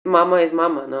mama is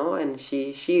mama, no? And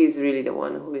she is really the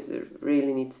one who is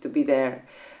really needs to be there.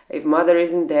 If mother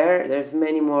isn't there, there's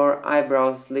many more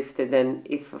eyebrows lifted than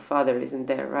if a father isn't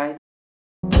there, right?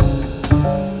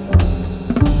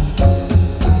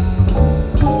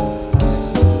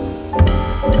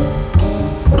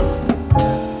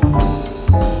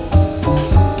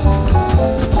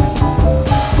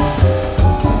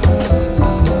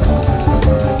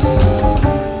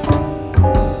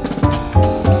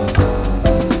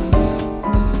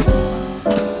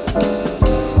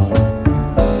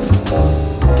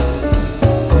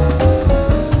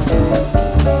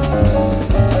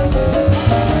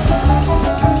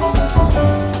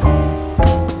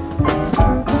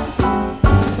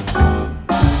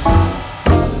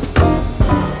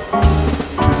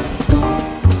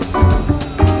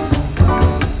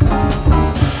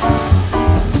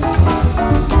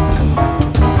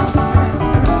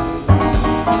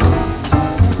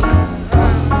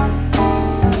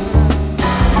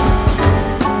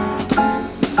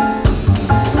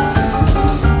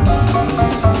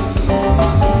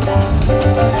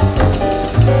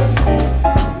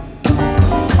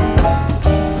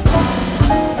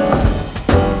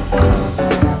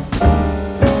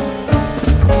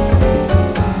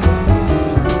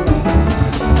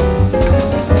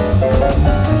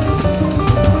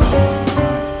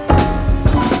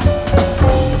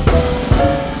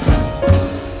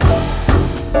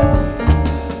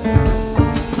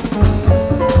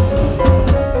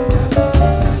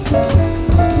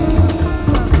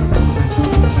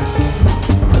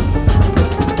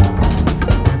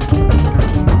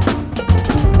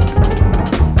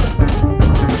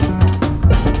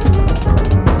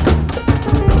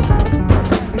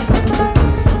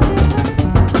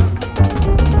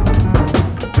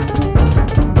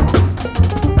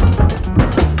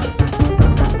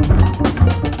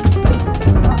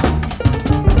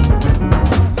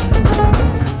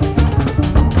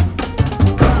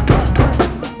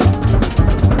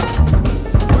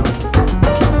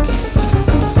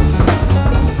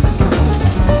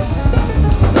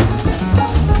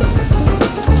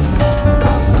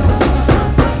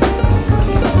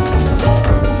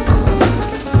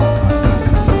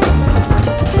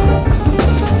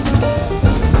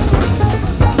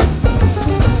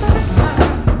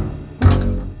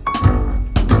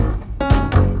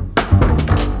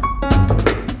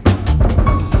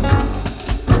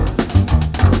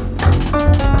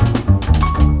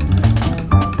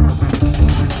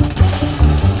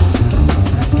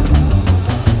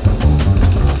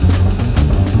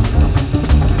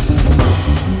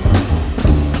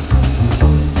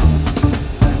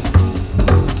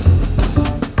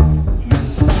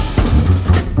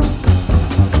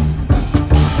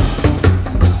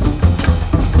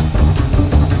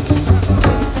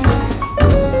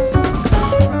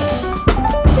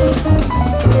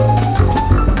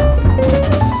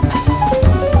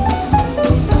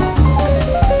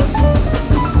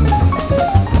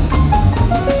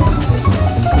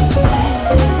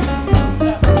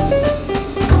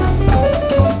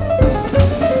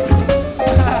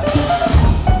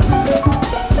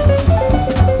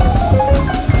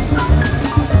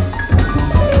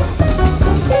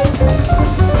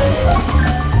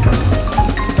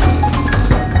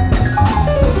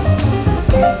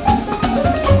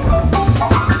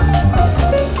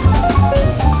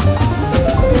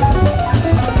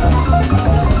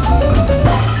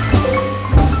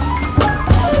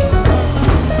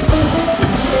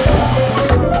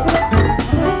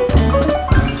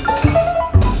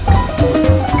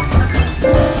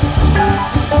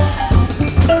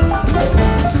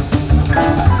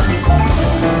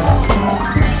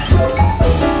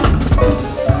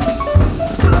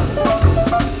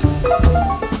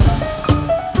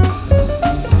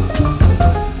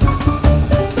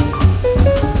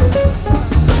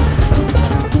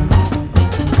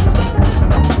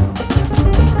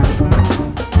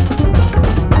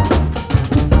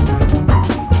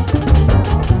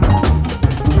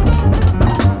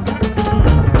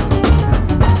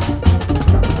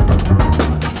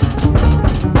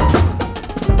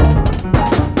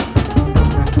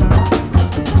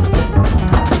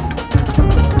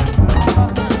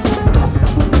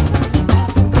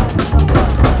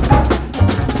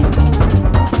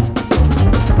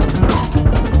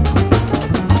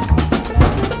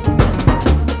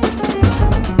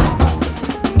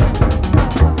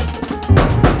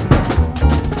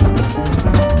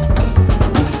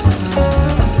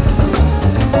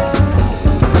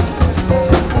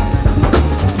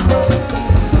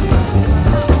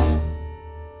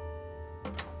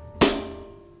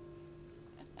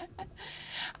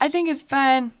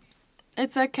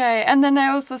 It's okay. And then I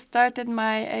also started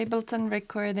my Ableton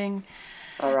recording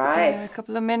All right. a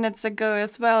couple of minutes ago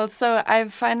as well. So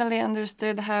I've finally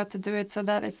understood how to do it so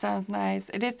that it sounds nice.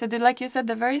 It is to do, like you said,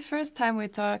 the very first time we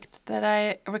talked, that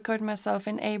I record myself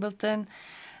in Ableton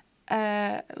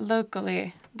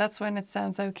locally. That's when it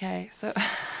sounds okay. So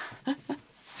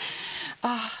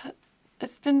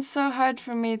it's been so hard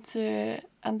for me to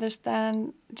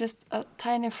understand just a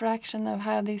tiny fraction of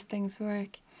how these things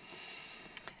work.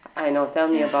 I know, tell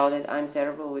me about it. I'm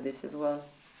terrible with this as well.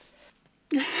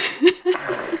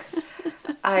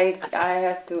 I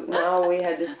have to, now we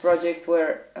had this project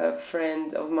where a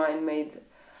friend of mine made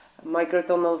a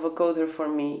microtonal vocoder for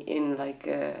me in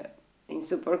in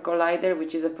Super Collider,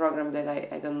 which is a program that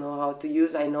I don't know how to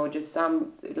use. I know just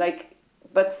some,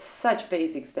 but such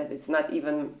basics that it's not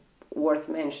even worth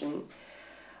mentioning.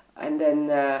 And then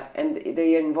and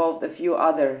they involved a few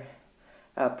other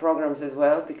programs as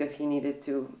well, because he needed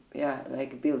to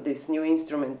build this new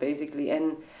instrument basically.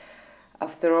 And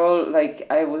after all,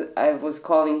 I was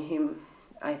calling him,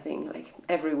 I think, like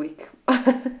every week.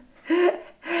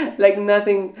 Like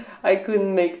nothing, I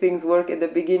couldn't make things work at the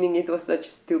beginning. It was such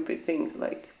stupid things,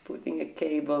 like putting a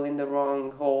cable in the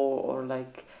wrong hole, or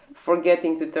like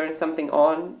forgetting to turn something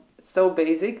on. So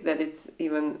basic that it's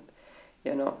even,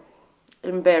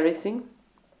 embarrassing.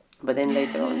 But then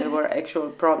later on there were actual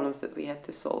problems that we had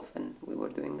to solve, and we were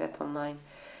doing that online.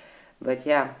 But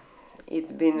yeah,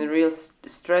 it's been real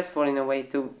stressful in a way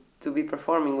to be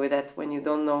performing with that when you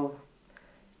don't know,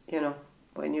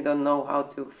 when you don't know how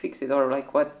to fix it, or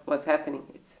like what's happening.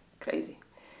 It's crazy.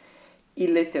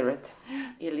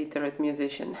 Illiterate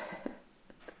musician.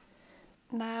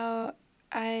 Now,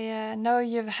 I know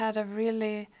you've had a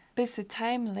really busy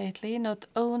time lately. Not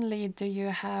only do you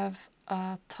have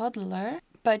a toddler,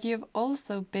 but you've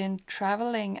also been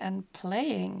traveling and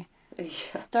playing,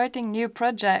 Yeah. starting new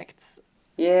projects.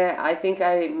 Yeah, I think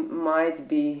I might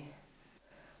be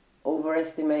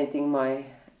overestimating my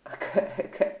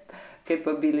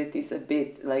capabilities a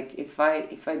bit. Like if I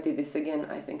did this again,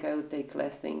 I think I would take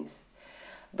less things.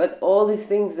 But all these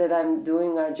things that I'm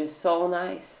doing are just so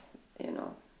nice,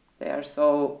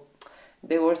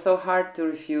 they were so hard to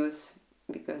refuse,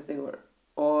 because they were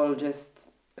all just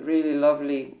really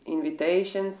lovely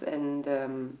invitations. And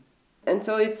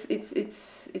so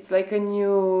it's like a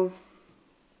new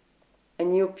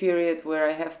period where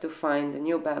I have to find a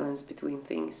new balance between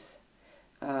things.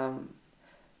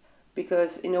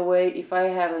 Because in a way, if I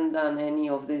haven't done any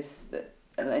of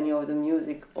the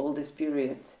music all this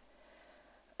period,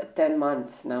 10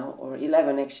 months now, or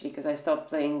 11 actually, because I stopped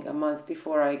playing a month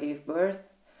before I gave birth,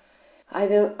 I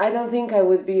don't think I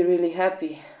would be really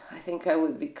happy. I think I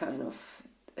would be kind of,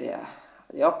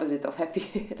 the opposite of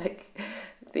happy. Like,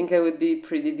 I think I would be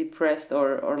pretty depressed,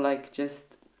 or like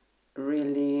just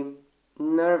really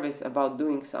nervous about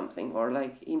doing something, or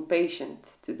like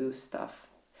impatient to do stuff.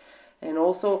 And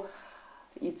also,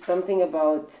 it's something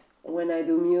about when I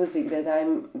do music that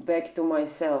I'm back to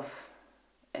myself.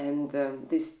 And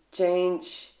this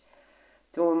change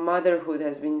to motherhood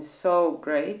has been so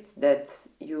great that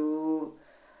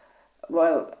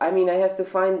I have to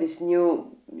find this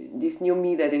new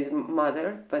me that is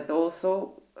mother, but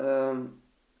also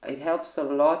it helps a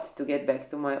lot to get back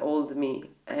to my old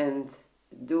me and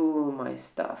do my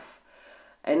stuff.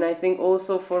 And I think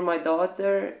also for my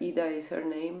daughter, Ida is her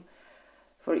name,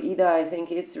 for Ida, I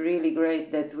think it's really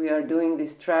great that we are doing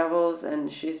these travels, and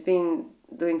she's been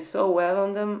doing so well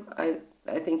on them.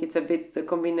 I think it's a bit the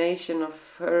combination of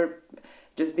her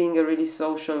just being a really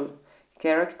social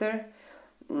character,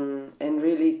 and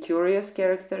really curious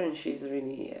character, and she's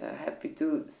really happy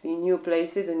to see new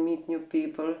places and meet new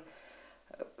people,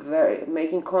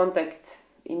 making contact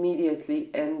immediately,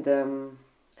 and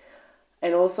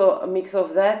also a mix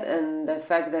of that and the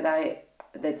fact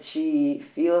that she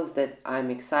feels that I'm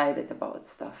excited about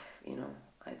stuff.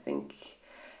 I think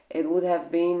it would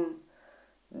have been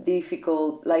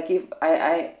difficult, like if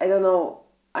I don't know,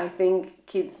 I think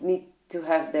kids need to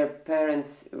have their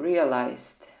parents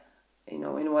realized,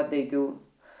 in what they do,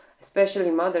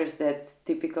 especially mothers that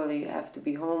typically have to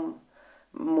be home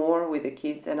more with the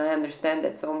kids. And I understand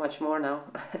that so much more now.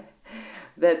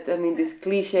 That, I mean, this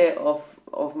cliche of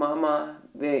mama,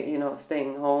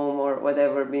 staying home or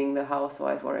whatever, being the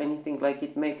housewife or anything, like,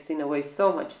 it makes in a way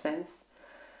so much sense.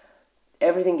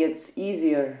 Everything gets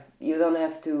easier. You don't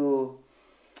have to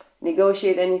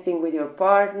negotiate anything with your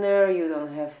partner. You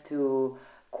don't have to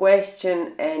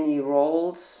question any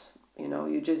roles.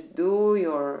 You just do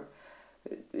your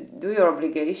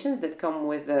obligations that come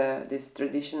with this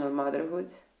traditional motherhood,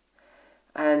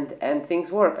 and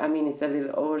things work. I mean, it's a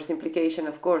little oversimplification,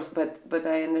 of course, but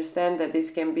I understand that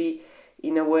this can be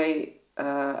in a way,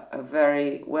 a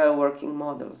very well working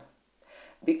model,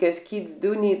 because kids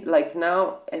do need, like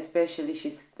now especially,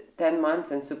 she's 10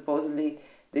 months, and supposedly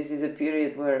this is a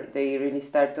period where they really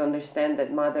start to understand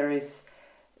that mother is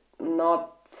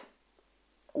not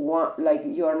one, like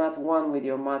you are not one with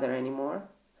your mother anymore.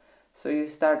 So you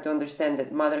start to understand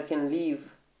that mother can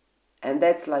leave, and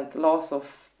that's like loss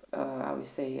of I would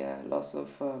say loss of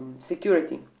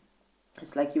security.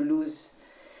 It's like you lose,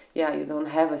 yeah, you don't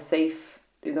have a safe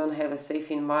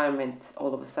environment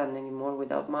all of a sudden anymore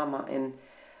without mama. And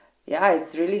yeah,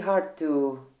 it's really hard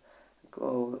to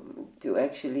go to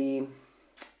actually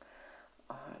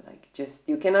like, just,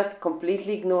 you cannot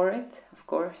completely ignore it, of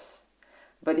course,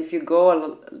 but if you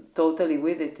go totally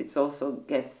with it, it also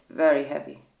gets very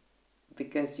heavy,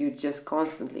 because you just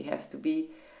constantly have to be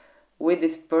with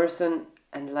this person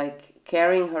and like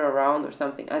carrying her around or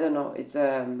something. I don't know, it's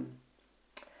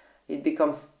it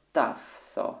becomes tough.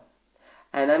 So,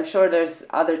 and I'm sure there's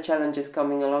other challenges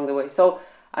coming along the way. So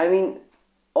I mean,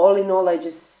 all in all, I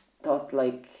just thought,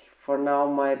 like, for now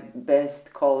my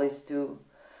best call is to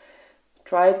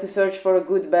try to search for a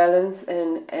good balance,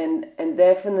 and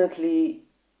definitely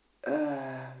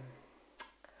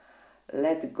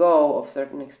let go of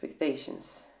certain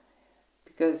expectations,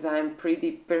 because I'm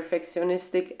pretty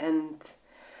perfectionistic, and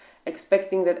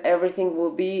expecting that everything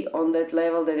will be on that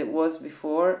level that it was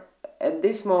before at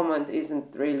this moment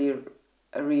isn't really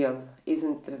real,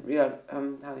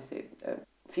 how you say,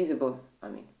 feasible. I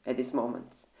mean, at this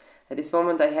moment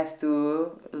I have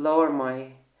to lower my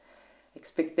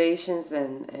expectations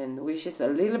and wishes a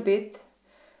little bit,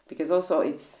 because also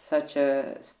it's such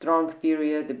a strong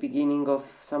period, the beginning of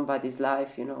somebody's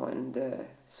life, and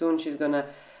soon she's gonna,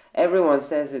 everyone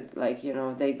says it, like,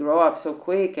 they grow up so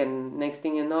quick, and next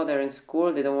thing you know, they're in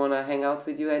school, they don't want to hang out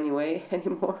with you anyway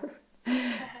anymore.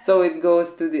 So it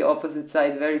goes to the opposite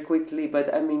side very quickly.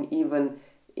 But I mean, even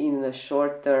in the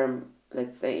short term,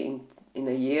 let's say in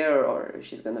a year, or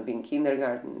she's gonna be in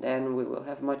kindergarten, then we will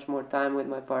have much more time with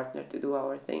my partner to do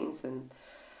our things. And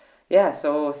yeah,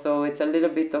 so it's a little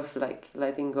bit of like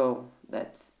letting go,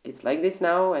 that it's like this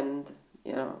now, and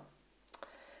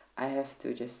I have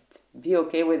to just be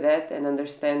okay with that and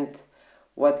understand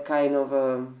what kind of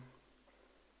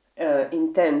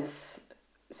intense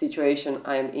situation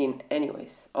I'm in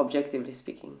anyways, objectively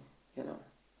speaking.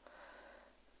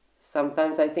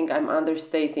 Sometimes I think I'm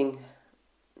understating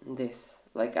this.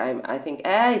 Like, I think,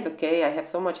 it's okay, I have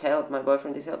so much help, my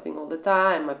boyfriend is helping all the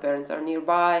time, my parents are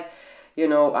nearby,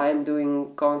 I'm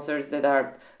doing concerts that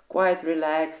are quite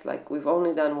relaxed. Like, we've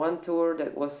only done one tour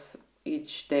that was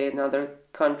each day another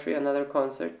country, another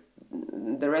concert.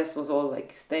 The rest was all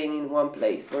like staying in one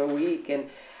place for a week. And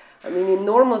I mean, in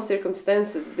normal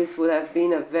circumstances, this would have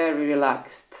been a very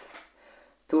relaxed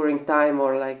touring time,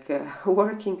 or like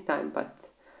working time. But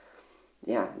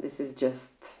yeah, this is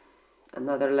just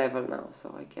another level now,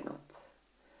 so I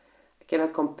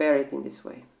cannot compare it in this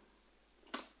way.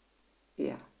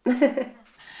 Yeah.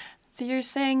 So you're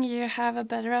saying you have a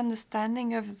better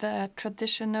understanding of the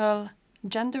traditional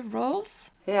gender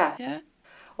roles? Yeah. Yeah.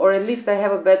 Or at least I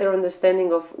have a better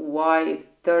understanding of why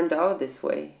it turned out this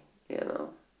way,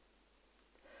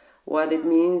 What it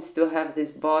means to have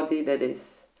this body that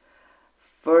is,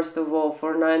 first of all,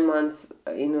 for 9 months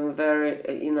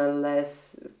in a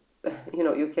less,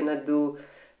 you cannot do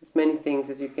as many things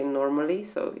as you can normally.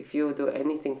 So if you do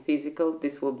anything physical,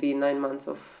 this will be 9 months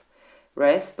of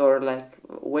rest, or like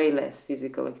way less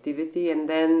physical activity. And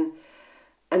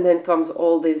then comes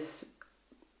all this,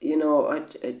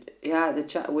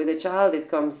 with a child it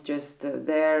comes just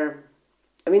there.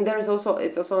 I mean, it's also a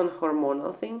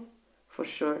hormonal thing, for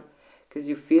sure, because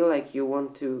you feel like you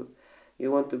want to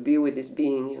be with this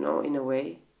being, in a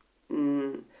way.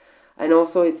 And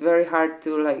also it's very hard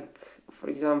to, like, for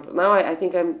example, now I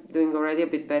think I'm doing already a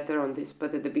bit better on this,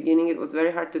 but at the beginning it was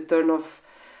very hard to turn off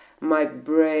my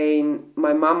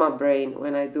mama brain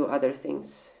when I do other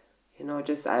things.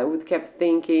 Just I would kept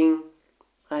thinking,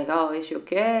 like, oh, is she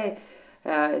okay?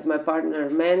 Is my partner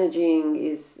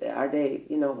managing? Are they,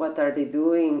 what are they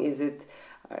doing? Is it,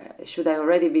 should I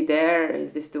already be there?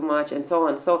 Is this too much? And so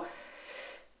on. So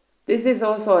this is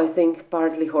also, I think,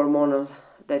 partly hormonal,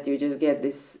 that you just get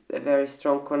this very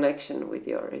strong connection with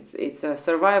it's a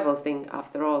survival thing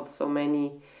after all. So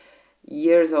many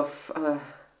years of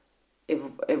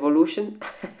evolution.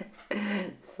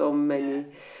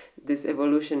 This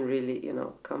evolution really,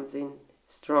 comes in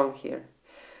strong here.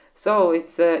 So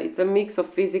it's a mix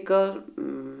of physical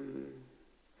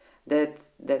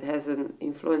that has an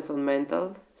influence on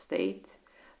mental state,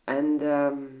 and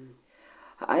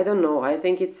I don't know. I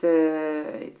think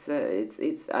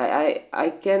I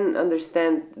can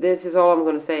understand. This is all I'm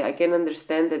going to say. I can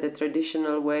understand that the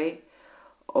traditional way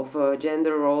of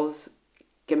gender roles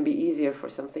can be easier for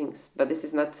some things, but this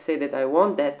is not to say that I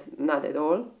want that. Not at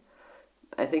all.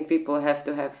 I think people have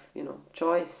to have,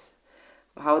 choice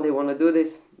how they want to do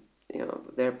this,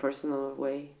 their personal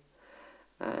way.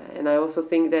 And I also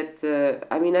think that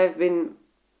I've been,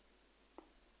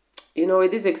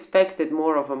 it is expected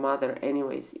more of a mother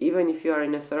anyways, even if you are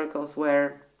in a circles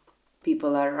where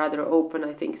people are rather open.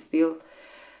 I think still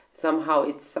somehow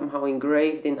it's somehow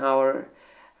engraved in our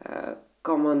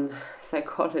common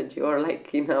psychology, or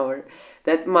like in our,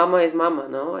 that mama is mama,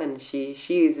 no, and she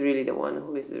is really the one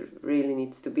who is really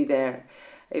needs to be there.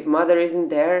 If mother isn't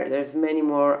there, there's many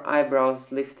more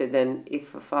eyebrows lifted than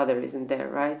if a father isn't there,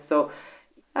 right? So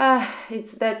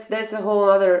it's that's a whole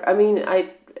other.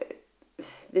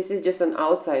 This is just an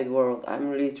outside world. I'm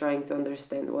really trying to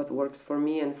understand what works for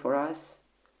me and for us.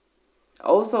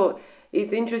 Also,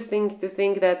 it's interesting to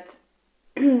think that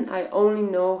I only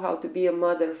know how to be a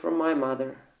mother from my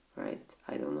mother, right?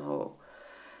 I don't know.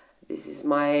 This is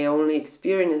my only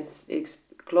experience,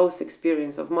 close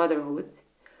experience of motherhood.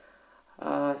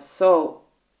 So,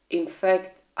 in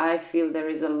fact, I feel there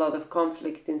is a lot of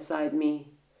conflict inside me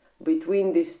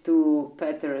between these two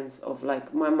patterns of,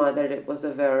 like, my mother that was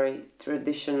a very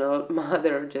traditional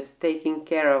mother, just taking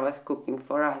care of us, cooking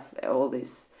for us, all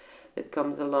this that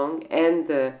comes along,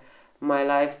 and my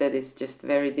life that is just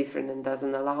very different and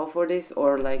doesn't allow for this,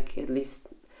 or like at least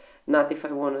not if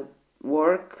I want to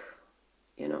work,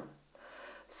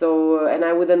 So and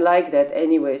I wouldn't like that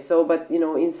anyway. So, but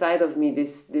inside of me,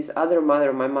 this other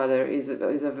mother, my mother, is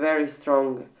a very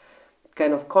strong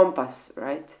kind of compass,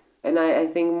 right? And I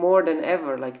think more than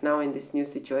ever, like now in this new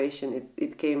situation,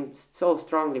 it came so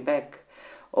strongly back.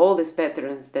 All these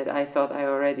patterns that I thought I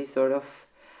already sort of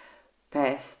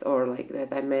passed, or like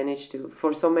that I managed to,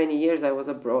 for so many years I was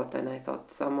abroad, and I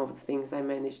thought some of the things I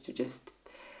managed to just,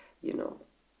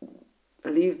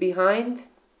 leave behind.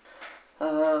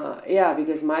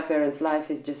 Because my parents' life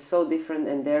is just so different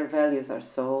and their values are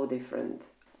so different.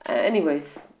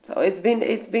 Anyways, so it's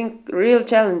been real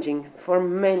challenging for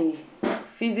many,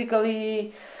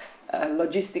 physically,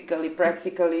 logistically,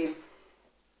 practically.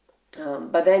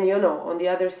 But then on the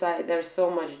other side, there's so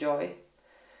much joy.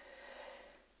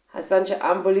 Such an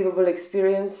unbelievable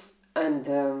experience, and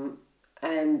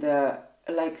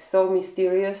like so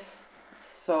mysterious.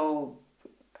 So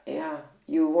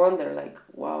you wonder, like,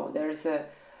 wow,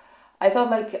 I thought,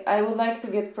 like, I would like to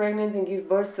get pregnant and give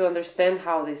birth to understand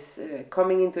how this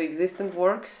coming into existence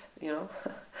works,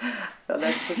 So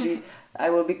that should be, I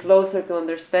will be closer to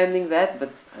understanding that,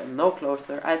 but I'm no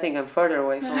closer. I think I'm further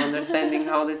away from understanding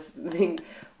how this thing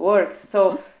works.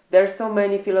 So there's so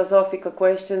many philosophical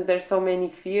questions, there's so many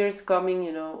fears coming,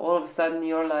 all of a sudden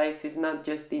your life is not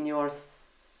just in your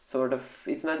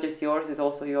it's not just yours, it's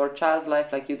also your child's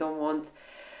life. Like, you don't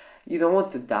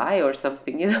want to die or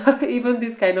something, even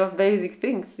these kind of basic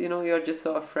things, you're just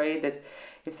so afraid that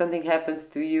if something happens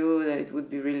to you, that it would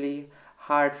be really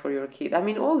hard for your kid.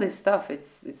 All this stuff,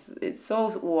 it's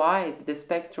so wide, the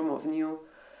spectrum of new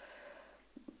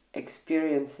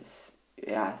experiences.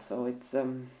 So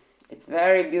it's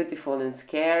very beautiful and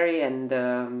scary and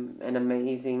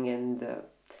amazing, and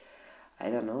I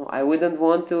don't know, I wouldn't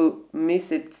want to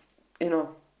miss it,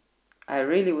 I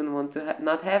really wouldn't want to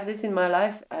not have this in my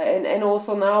life. And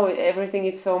also now everything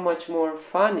is so much more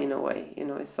fun in a way,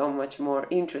 it's so much more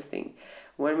interesting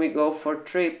when we go for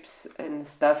trips and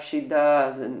stuff she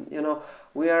does, and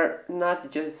we are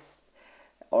not just,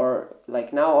 or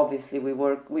like now obviously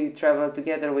we travel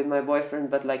together with my boyfriend,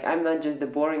 but like I'm not just the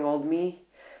boring old me,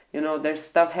 there's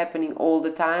stuff happening all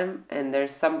the time, and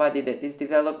there's somebody that is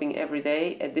developing every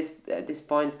day at this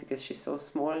point, because she's so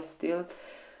small still.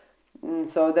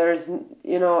 So there's,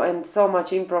 and so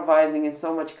much improvising and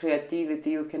so much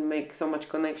creativity. You can make so much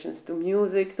connections to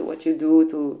music, to what you do,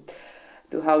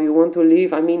 to how you want to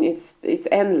live. It's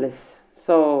endless.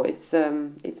 So it's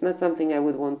not something I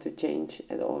would want to change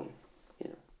at all.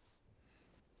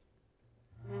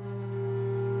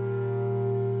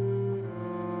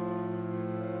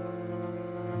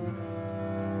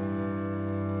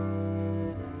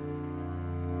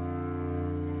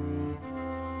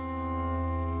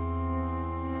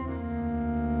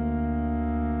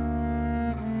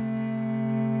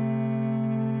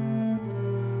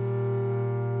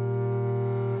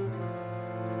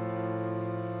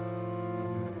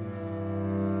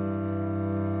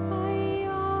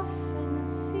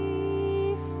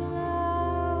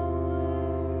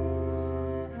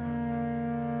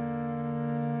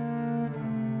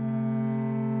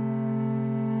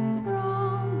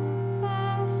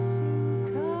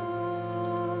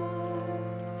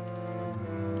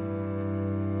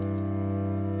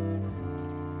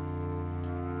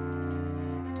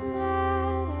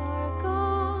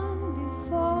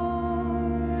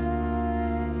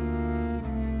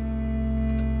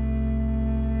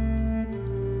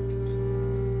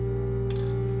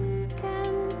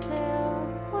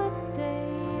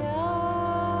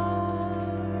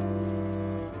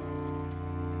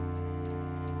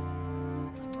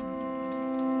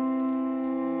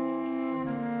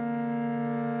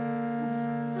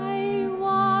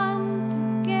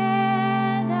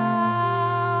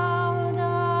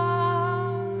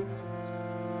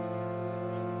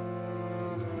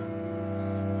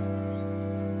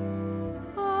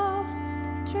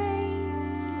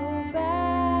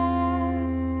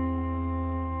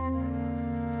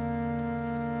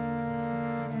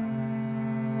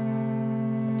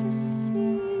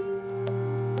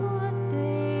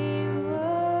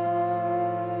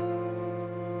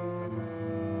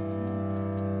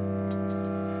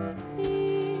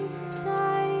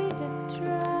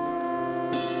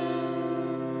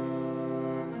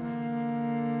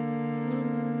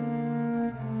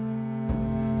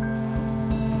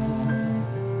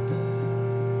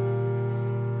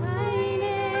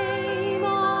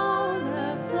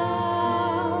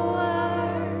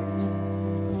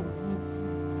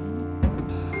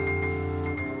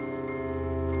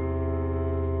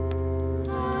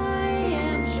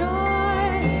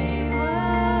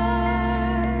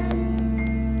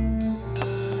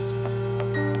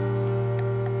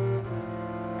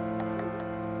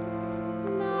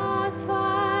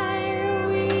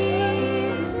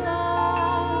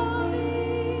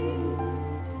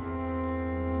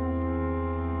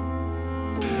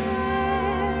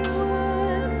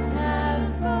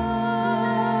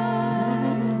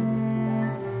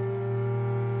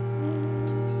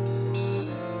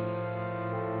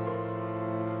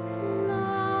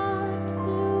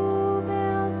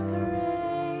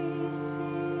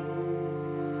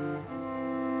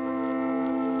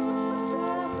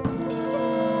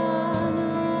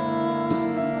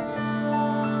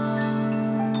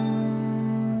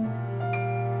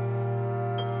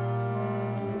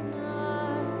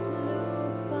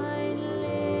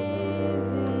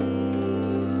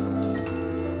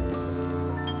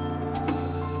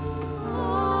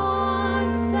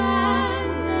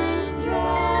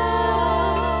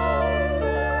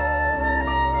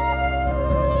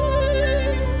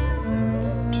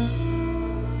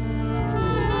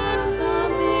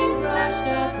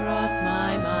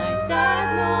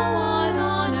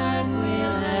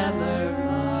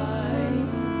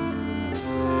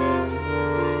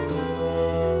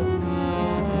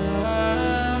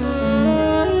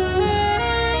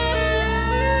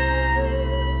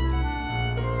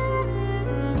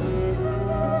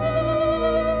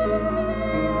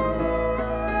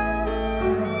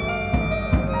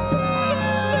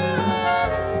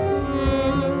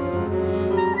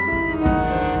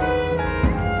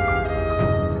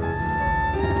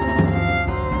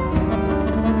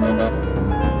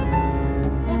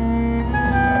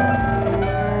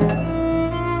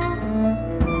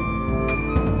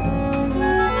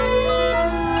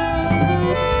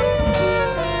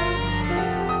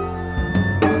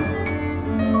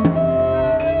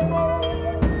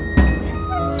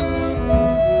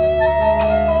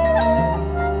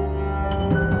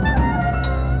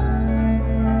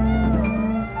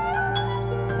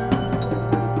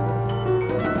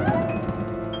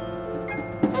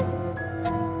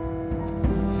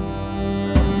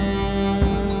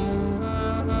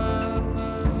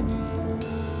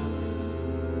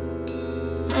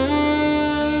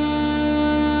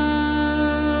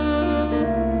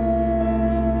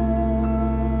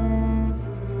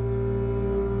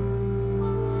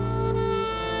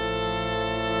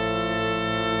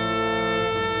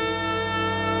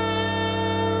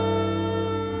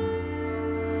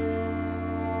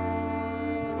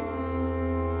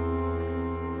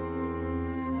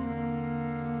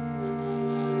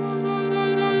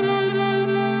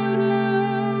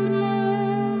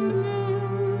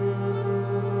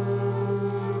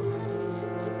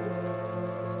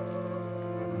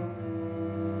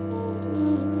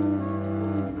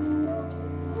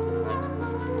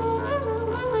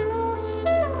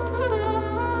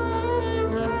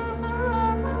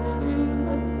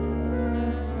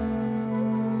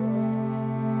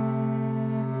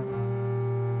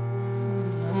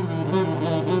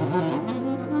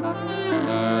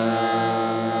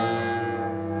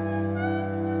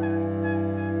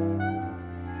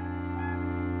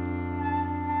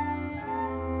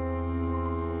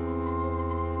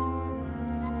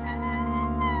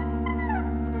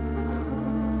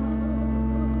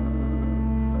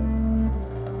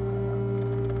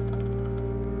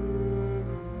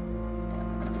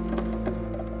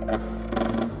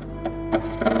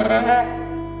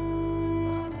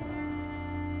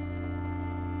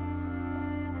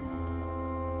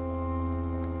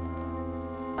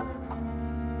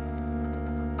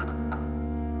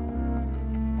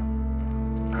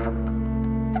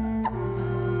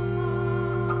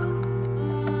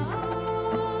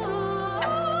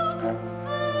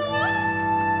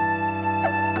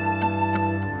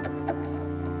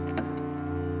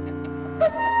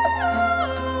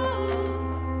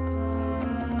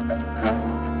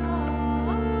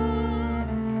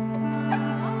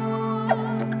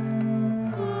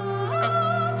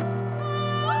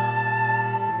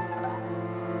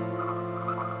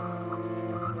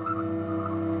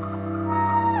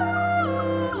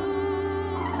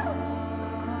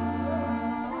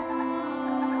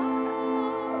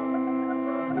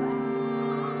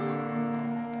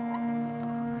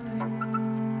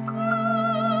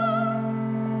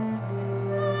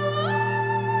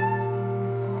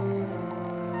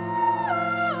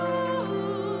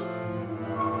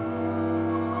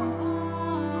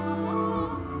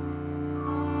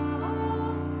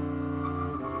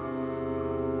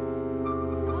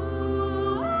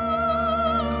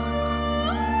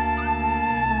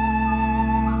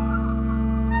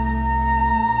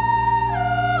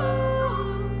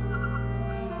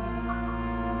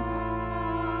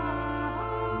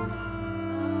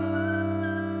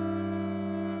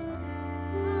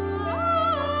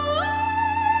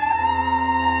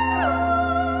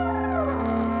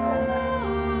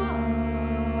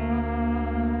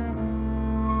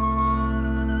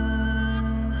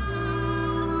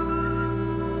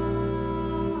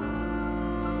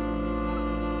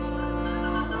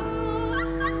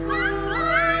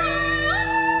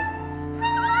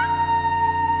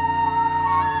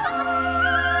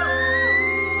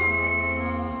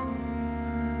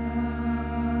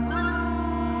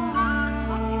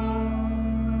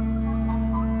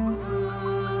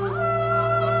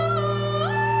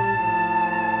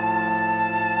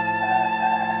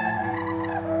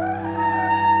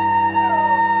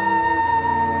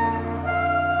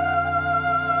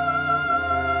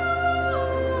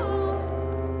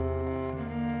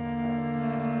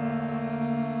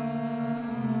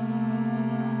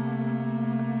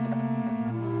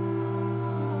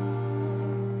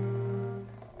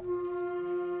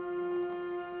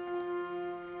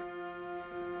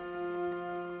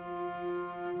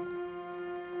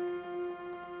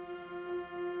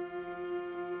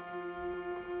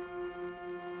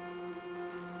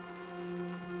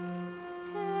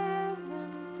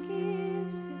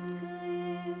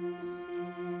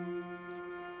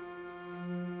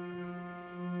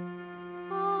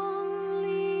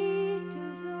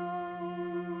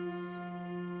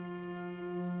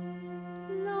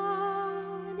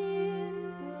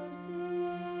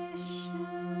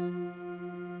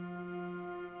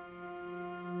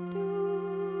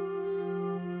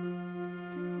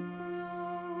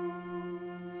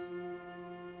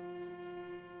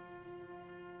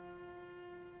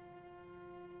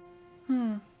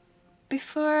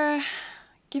 Before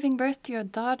giving birth to your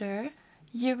daughter,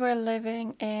 you were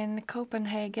living in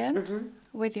Copenhagen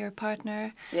with your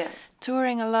partner,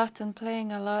 touring a lot and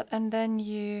playing a lot, and then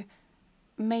you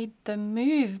made the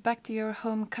move back to your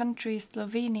home country,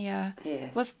 Slovenia.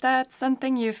 Yes. Was that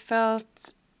something you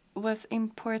felt was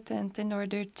important in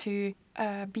order to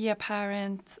be a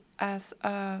parent as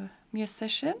a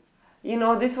musician? You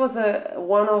know, this was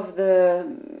one of the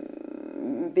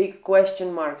big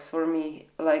question marks for me,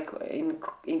 like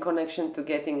in connection to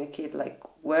getting a kid. Like,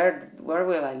 where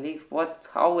will I live?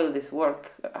 How will this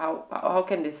work? How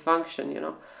can this function? You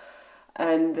know,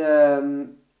 and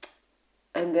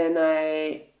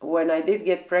then when I did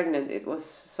get pregnant, it was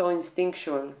so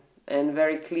instinctual and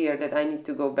very clear that I need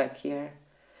to go back here,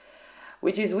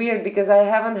 which is weird because I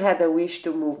haven't had a wish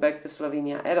to move back to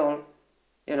Slovenia at all.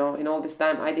 You know, in all this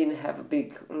time, I didn't have a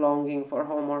big longing for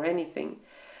home or anything.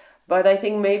 But I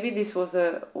think maybe this was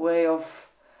a way of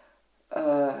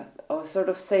a sort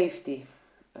of safety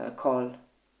call.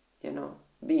 You know,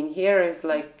 being here is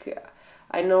like,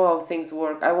 I know how things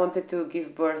work. I wanted to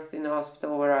give birth in a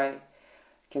hospital where I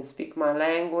can speak my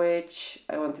language.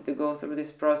 I wanted to go through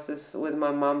this process with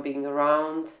my mom being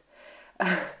around.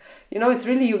 You know, it's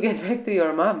really, you get back to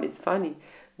your mom. It's funny.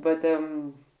 But,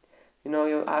 you know,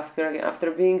 you ask her again, after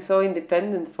being so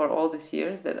independent for all these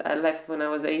years, that I left when I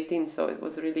was 18, so it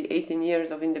was really 18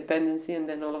 years of independency, and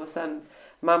then all of a sudden,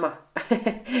 mama,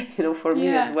 you know, for me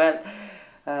as well.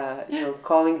 You know,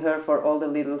 calling her for all the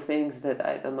little things that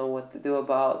I don't know what to do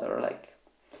about, or like,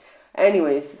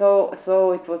 anyways, so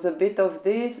it was a bit of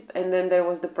this, and then there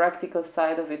was the practical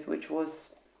side of it, which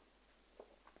was,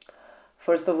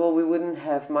 first of all, we wouldn't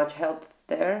have much help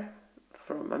there.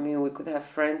 I mean, we could have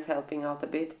friends helping out a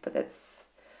bit, but that's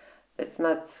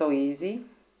not so easy,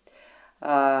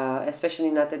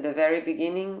 especially not at the very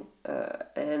beginning.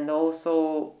 And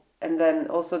then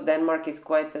also Denmark is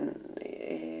quite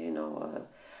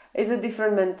it's a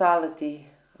different mentality.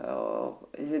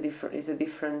 Is a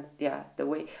different, yeah, the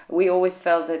way we always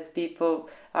felt that people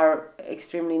are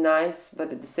extremely nice,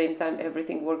 but at the same time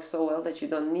everything works so well that you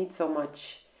don't need so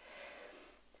much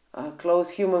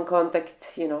close human contact,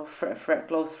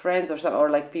 close friends or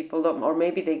like people don't, or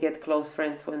maybe they get close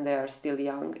friends when they are still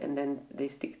young and then they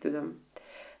stick to them.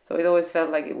 So it always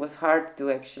felt like it was hard to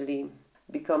actually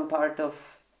become part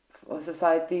of a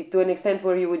society to an extent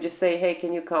where you would just say, hey,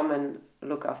 can you come and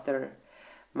look after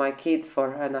my kid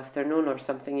for an afternoon or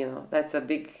something. It's a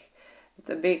big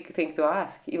thing to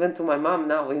ask, even to my mom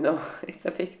now. It's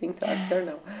a big thing to ask her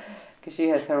now because she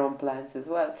has her own plans as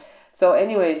well. So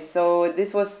anyway, so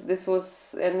this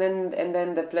was and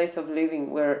then the place of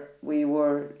living, where we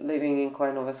were living in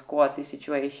kind of a squatty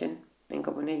situation in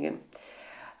Copenhagen,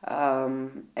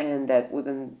 and that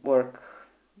wouldn't work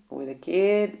with a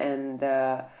kid, and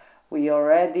we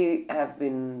already have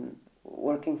been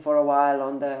working for a while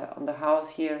on the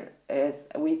house here, as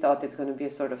we thought it's going to be a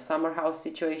sort of summer house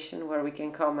situation where we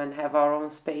can come and have our own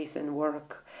space and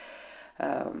work,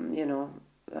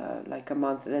 like a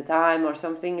month at a time or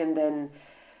something. And then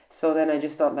I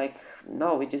just thought, like,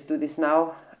 no, we just do this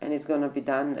now and it's going to be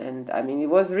done. And I mean, it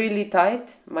was really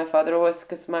tight.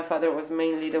 Because my father was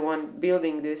mainly the one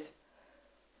building this.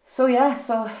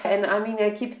 And I mean, I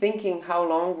keep thinking, how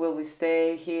long will we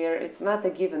stay here? It's not a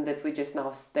given that we just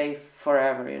now stay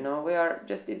forever, we are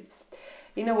just,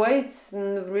 in a way, it's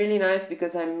really nice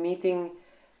because I'm meeting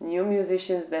new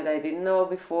musicians that I didn't know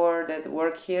before that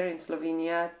work here in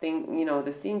Slovenia.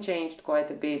 The scene changed quite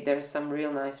a bit. There's some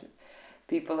real nice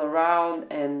people around,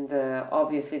 and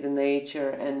obviously the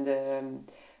nature and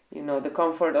the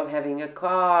comfort of having a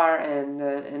car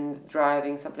and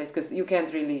driving someplace, because you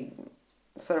can't really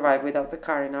survive without a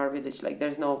car in our village. Like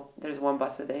there's one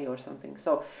bus a day or something.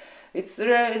 So it's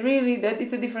really that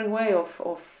it's a different way of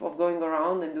going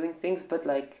around and doing things. But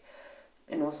like,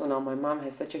 and also now my mom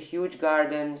has such a huge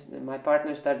garden. My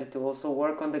partner started to also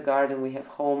work on the garden. We have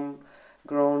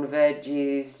homegrown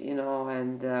veggies,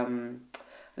 and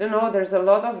I don't know, there's a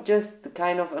lot of just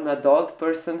kind of an adult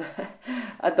person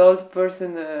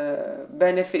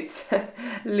benefits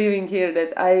living here,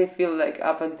 that I feel like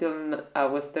up until I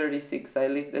was 36 I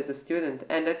lived as a student,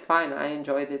 and that's fine. I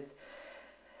enjoyed it,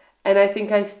 and I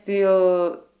think I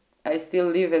still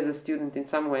live as a student in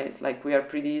some ways. Like, we are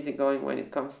pretty easygoing when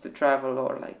it comes to travel,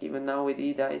 or like even now with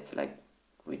Ida, it's like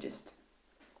we just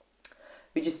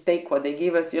take what they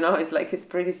give us. It's like, it's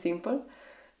pretty simple.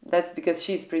 That's because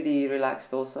she's pretty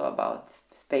relaxed also about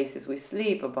spaces we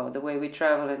sleep, about the way we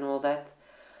travel and all that.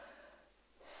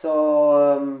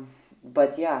 So,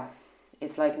 but yeah,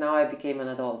 it's like now I became an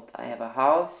adult. I have a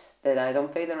house that I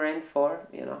don't pay the rent for,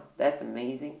 that's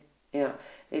amazing.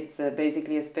 It's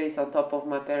basically a space on top of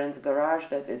my parents' garage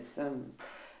that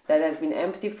has been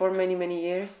empty for many, many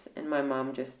years. And my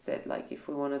mom just said, like, if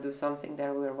we want to do something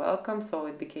there, we're welcome. So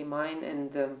it became mine.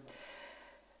 And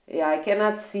I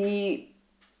cannot see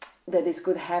that this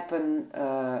could happen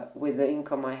with the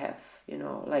income I have,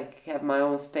 like have my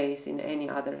own space in any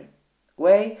other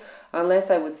way,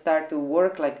 unless I would start to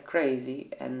work like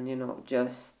crazy and,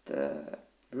 just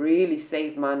really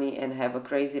save money and have a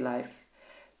crazy life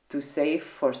to save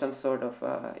for some sort of,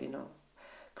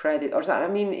 credit or something.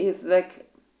 I mean, it's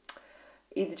like,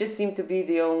 it just seemed to be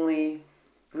the only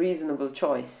reasonable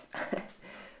choice.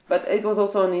 But it was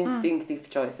also an instinctive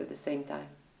choice at the same time.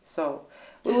 So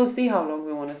we will see how long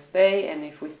we want to stay, and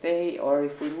if we stay or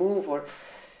if we move, or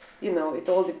it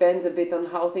all depends a bit on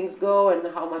how things go and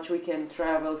how much we can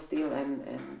travel still, and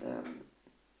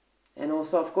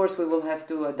also, of course, we will have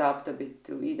to adapt a bit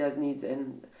to Ida's needs.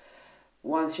 And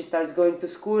once she starts going to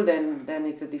school, then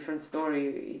it's a different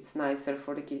story. It's nicer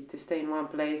for the kid to stay in one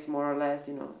place, more or less,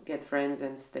 get friends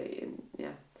and stay in,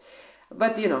 yeah.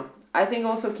 But I think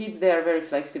also kids, they are very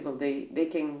flexible. They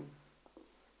can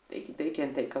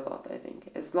take a lot, I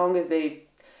think, as long as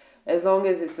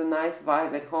it's a nice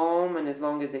vibe at home, and as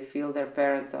long as they feel their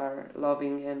parents are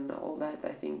loving and all that.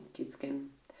 I think kids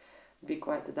can be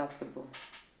quite adaptable.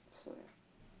 So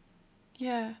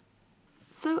yeah.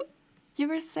 So you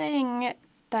were saying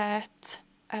that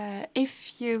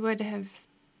if you would have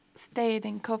stayed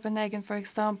in Copenhagen, for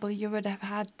example, you would have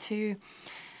had to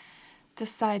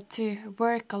decide to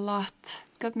work a lot.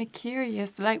 Got me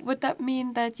curious. Like, would that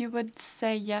mean that you would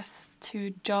say yes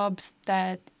to jobs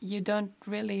that you don't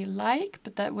really like,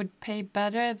 but that would pay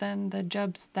better than the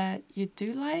jobs that you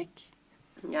do like?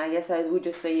 Yeah, I guess I would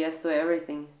just say yes to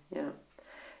everything.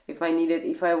 If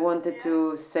I wanted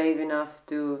to save enough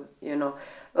to,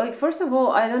 like, first of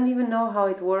all, I don't even know how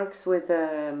it works with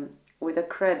a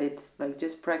credit, like,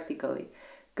 just practically,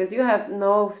 because you have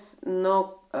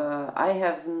I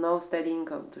have no steady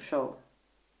income to show.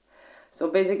 So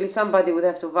basically, somebody would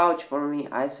have to vouch for me,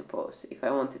 I suppose, if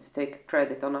I wanted to take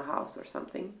credit on a house or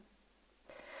something.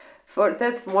 For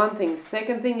that's one thing.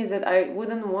 Second thing is that I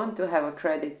wouldn't want to have a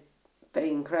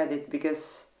paying credit,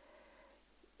 because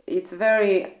it's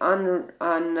very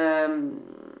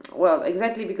well,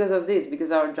 exactly because of this,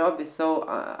 because our job is so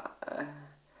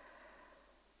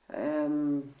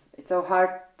it's so hard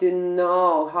to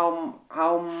know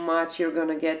how much you're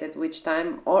gonna get at which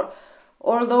time. Or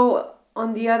although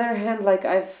on the other hand, like,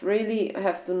 I've really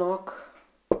have to knock.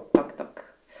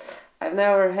 I've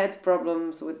never had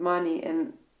problems with money,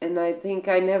 and I think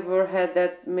I never had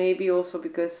that, maybe also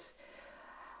because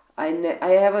I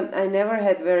never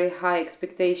had very high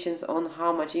expectations on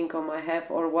how much income I have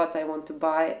or what I want to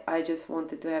buy. I just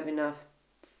wanted to have enough,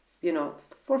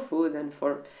 for food and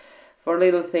for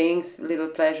little things, little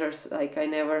pleasures. Like, I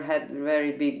never had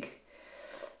very big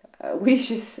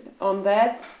wishes on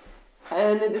that.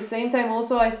 And at the same time,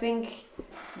 also, I think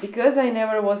because I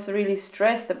never was really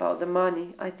stressed about the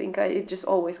money, I think it just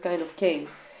always kind of came.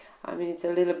 I mean, it's a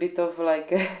little bit of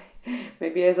like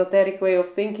maybe esoteric way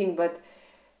of thinking, but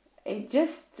it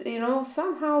just,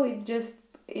 somehow it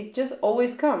just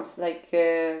always comes. Like,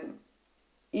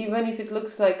 even if it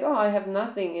looks like, oh, I have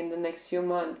nothing in the next few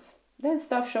months, then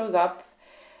stuff shows up,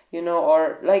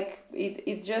 or like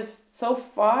it just so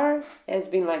far has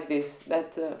been like this,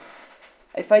 that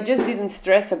if I just didn't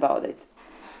stress about it,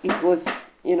 it was,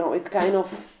 it kind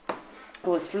of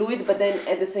was fluid. But then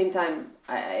at the same time,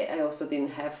 I also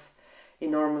didn't have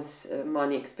enormous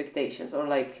money expectations, or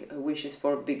like wishes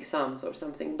for big sums or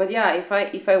something. But yeah,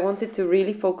 if I wanted to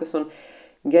really focus on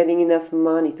getting enough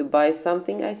money to buy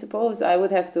something, I suppose I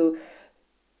would have to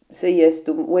say yes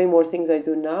to way more things I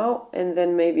do now. And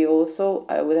then maybe also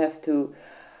I would have to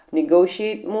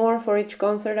negotiate more for each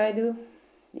concert I do,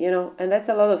 and that's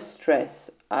a lot of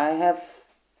stress. I have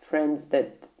friends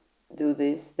that do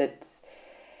this, that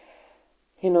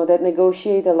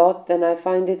negotiate a lot, and I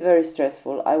find it very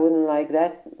stressful. I wouldn't like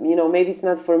that. Maybe it's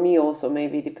not for me also.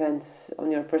 Maybe it depends on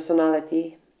your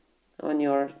personality, on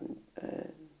your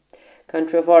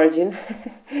country of origin,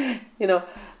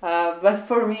 but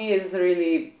for me, it's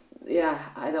really, yeah,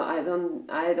 I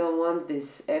don't want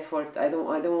this effort. I don't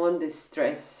want this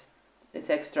stress, this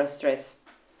extra stress.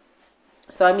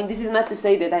 So, I mean, this is not to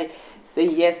say that I say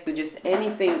yes to just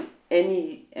anything,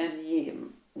 any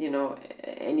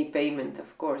any payment,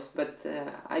 of course, but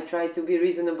I try to be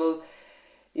reasonable,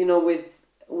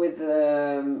 with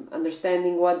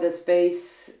understanding what the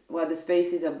space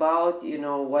is about.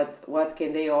 What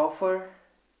can they offer,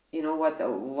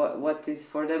 what is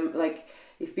for them. Like,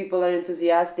 if people are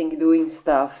enthusiastic doing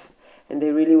stuff and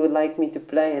they really would like me to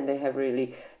play, and they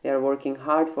are working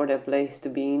hard for their place to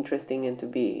be interesting and to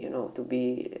be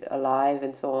alive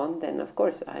and so on, then of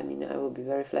course, I mean, I will be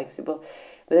very flexible.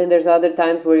 But then there's other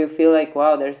times where you feel like,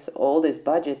 wow, there's all this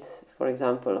budget, for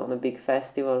example, on a big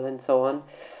festival and so on,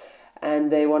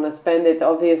 and they want to spend it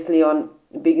obviously on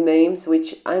big names,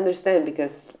 which I understand,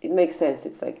 because it makes sense.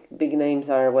 It's like big names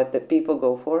are what the people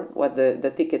go for, what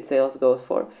the ticket sales goes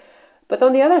for. But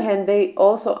on the other hand, they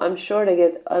also, I'm sure, they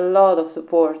get a lot of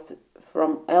support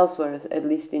from elsewhere, at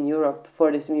least in Europe,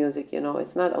 for this music.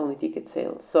 It's not only ticket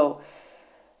sales. So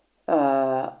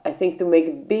I think to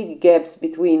make big gaps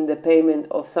between the payment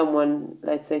of someone,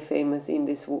 let's say, famous in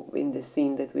this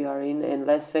scene that we are in, and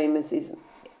less famous,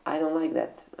 I don't like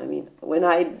that. I mean,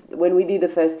 when we did the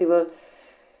festival,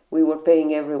 we were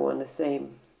paying everyone the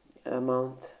same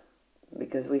amount,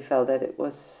 because we felt that it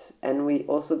was, and we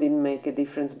also didn't make a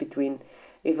difference between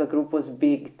if a group was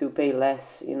big to pay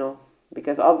less,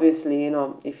 because obviously,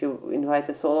 if you invite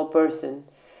a solo person,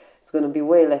 it's going to be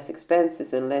way less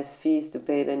expenses and less fees to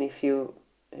pay than if you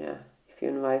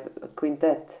invite a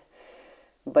quintet.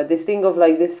 But this thing of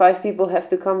like, these 5 people have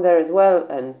to come there as well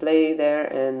and play there,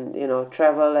 and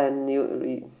travel, and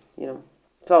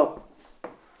so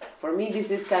for me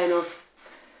this is kind of,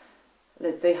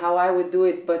 let's say, how I would do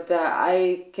it. But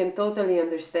I can totally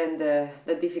understand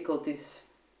the difficulties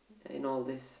in all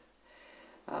this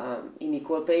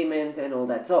unequal payment and all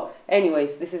that. So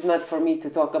anyways, this is not for me to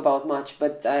talk about much,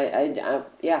 but I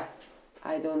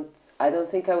don't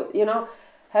think I would,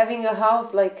 having a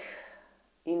house like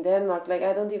in Denmark, like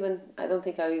I don't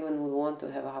think I even would want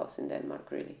to have a house in Denmark,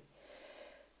 really.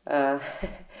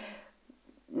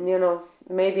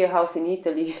 Maybe a house in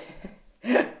Italy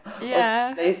or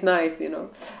Yeah. it's nice, you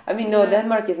know. I mean, no, Yeah.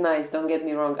 Denmark is nice. Don't get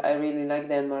me wrong. I really like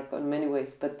Denmark on many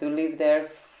ways, but to live there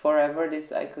forever,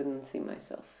 this I couldn't see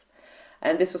myself.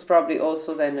 And this was probably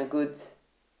also then a good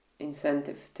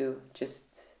incentive to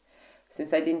just,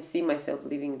 since I didn't see myself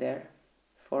living there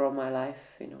for all my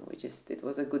life, you know, it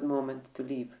was a good moment to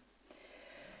leave.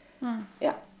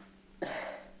 Yeah.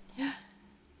 Yeah.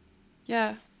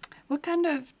 Yeah. What kind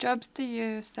of jobs do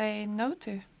you say no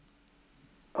to?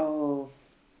 Oh,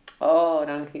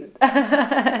 Ragnhild.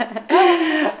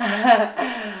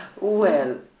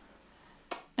 Well,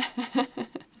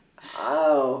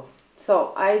 oh,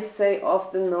 so I say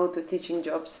often no to teaching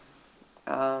jobs.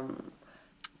 Um,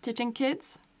 Teaching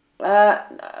kids? uh,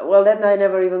 well, then I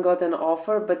never even got an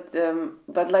offer, but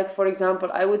like for example,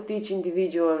 I would teach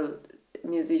individual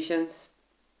musicians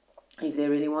if they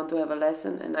really want to have a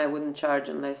lesson, and I wouldn't charge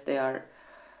unless they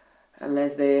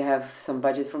have some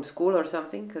budget from school or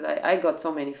something, because I got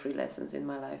so many free lessons in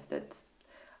my life that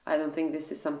I don't think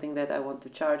this is something that I want to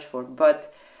charge for.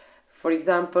 But for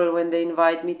example, when they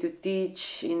invite me to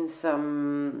teach in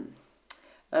some,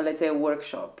 let's say, a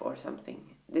workshop or something,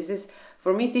 this is,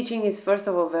 for me, teaching is first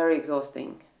of all very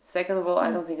exhausting. Second of all, I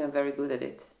don't think I'm very good at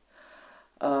it.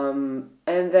 And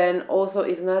then also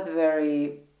it's not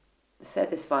very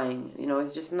satisfying, you know,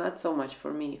 it's just not so much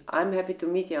for me. I'm happy to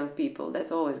meet young people,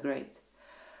 that's always great.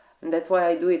 And that's why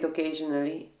I do it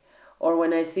occasionally. Or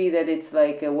when I see that it's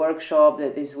like a workshop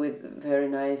that is with very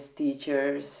nice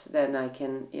teachers, then I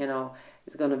can, you know,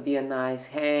 it's gonna be a nice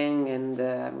hang, and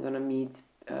I'm gonna meet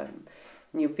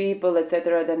new people,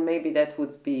 etc. Then maybe that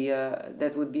would be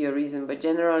a reason. But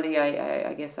generally,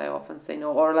 I guess I often say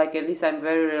no, or like at least I'm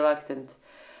very reluctant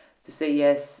to say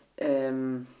yes.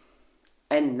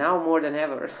 And now more than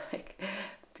ever, like,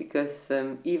 because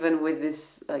even with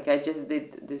this, like, I just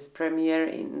did this premiere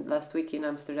in last week in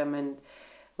Amsterdam, and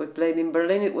we played in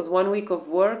Berlin. It was 1 week of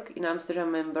work in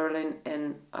Amsterdam and Berlin,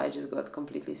 and I just got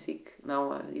completely sick.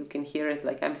 Now you can hear it,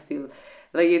 like I'm still,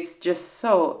 like, it's just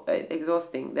so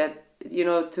exhausting that, you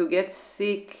know, to get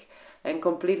sick and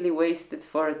completely wasted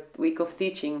for a week of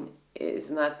teaching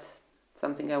is not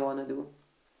something I want to do.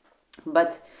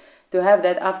 But to have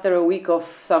that after a week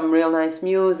of some real nice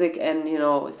music and, you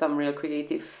know, some real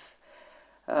creative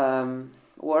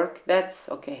work, that's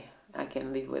okay. I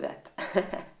can live with that.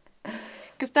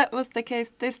 Because that was the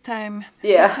case this time.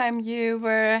 Yeah. This time you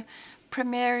were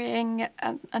premiering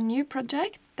a new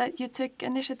project that you took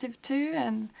initiative to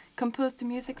and composed the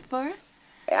music for.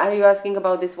 Are you asking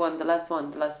about this one, the last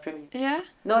premiere? Yeah.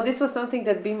 No, this was something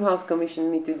that Beamhouse commissioned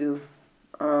me to do.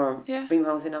 Yeah.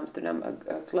 Beamhouse in Amsterdam,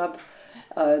 a club.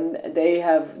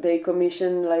 They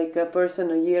commission like a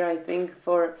person a year, I think,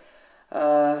 for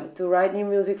to write new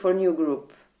music for new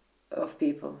group of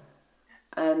people.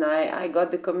 And I got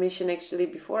the commission actually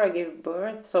before I gave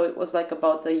birth, so it was like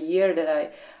about a year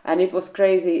and it was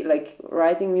crazy, like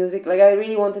writing music. Like I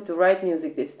really wanted to write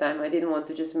music this time. I didn't want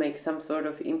to just make some sort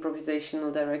of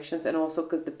improvisational directions, and also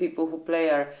because the people who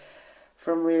play are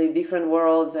from really different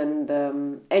worlds. And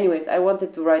anyways, I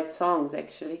wanted to write songs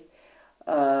actually,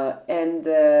 so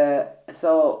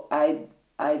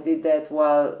I did that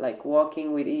while like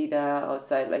walking with Ida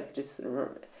outside, like just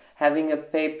having a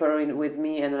paper with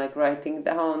me and like writing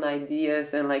down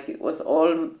ideas, and like it was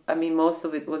all, I mean, most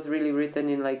of it was really written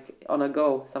in like on a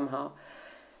go somehow.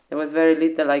 There was very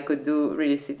little I could do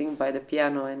really sitting by the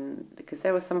piano, and because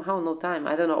there was somehow no time,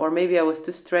 I don't know, or maybe I was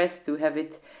too stressed to have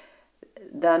it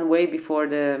done way before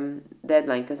the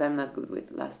deadline, because I'm not good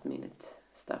with last minute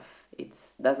stuff. It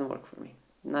doesn't work for me,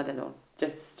 not at all,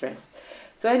 just stress.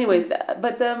 So anyways,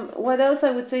 but what else I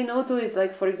would say no to is,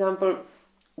 like, for example,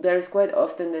 there's quite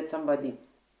often that somebody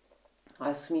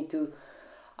asks me to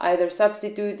either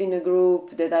substitute in a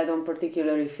group that I don't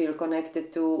particularly feel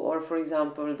connected to, or for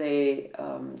example they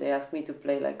ask me to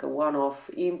play like a one-off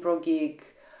improv gig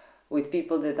with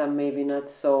people that I'm maybe not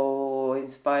so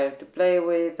inspired to play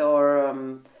with, or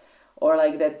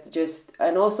like that, just,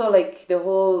 and also like the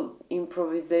whole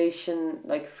improvisation,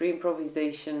 like free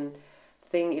improvisation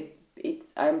thing,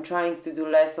 I'm trying to do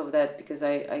less of that, because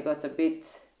I got a bit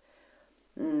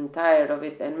tired of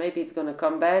it, and maybe it's gonna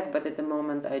come back, but at the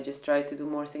moment I just try to do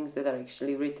more things that are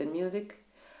actually written music.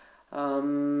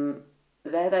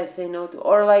 That I say no to.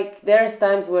 Or like there's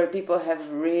times where people have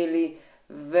really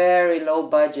very low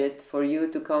budget for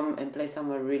you to come and play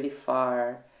somewhere really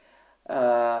far,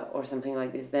 or something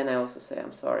like this, then I also say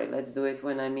I'm sorry, let's do it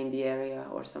when I'm in the area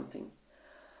or something.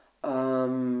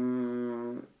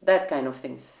 That kind of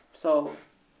things. So,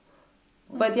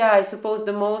 but yeah, I suppose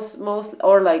the most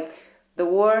or like the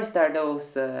worst are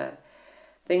those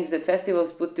things that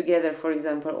festivals put together, for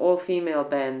example, all female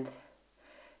band,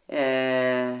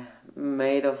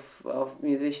 made of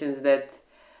musicians that,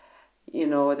 you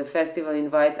know, the festival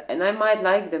invites, and I might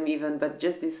like them even, but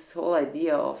just this whole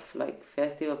idea of like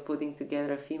festival putting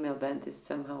together a female band is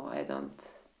somehow, I don't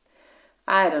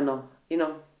know, you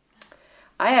know.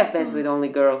 I have bands with only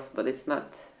girls, but it's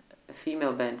not a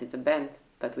female band, it's a band,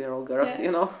 but we're all girls,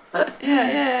 you know.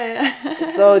 Yeah.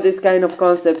 So this kind of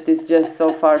concept is just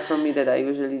so far from me that I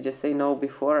usually just say no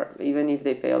before, even if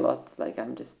they pay a lot. Like,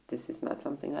 this is not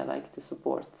something I like to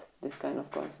support, this kind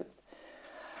of concept.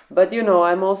 But, you know,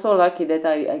 I'm also lucky that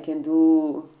I can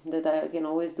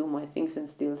always do my things and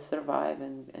still survive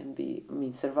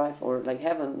and survive or like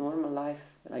have a normal life.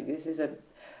 Like,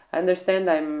 I understand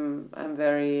I'm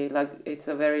very, like, it's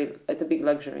a big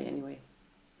luxury anyway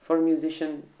for a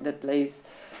musician that plays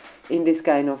in this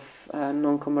kind of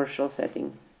non-commercial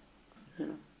setting.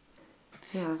 You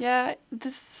know? Yeah,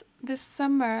 this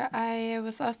summer I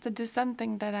was asked to do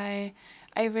something that I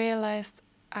realized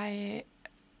I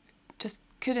just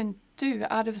couldn't do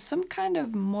out of some kind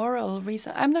of moral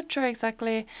reason. I'm not sure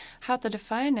exactly how to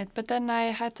define it, but then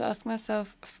I had to ask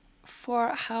myself, for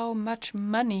how much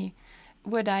money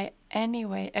would I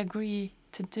anyway agree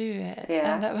to do it?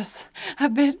 Yeah. And that was a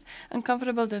bit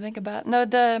uncomfortable to think about. No,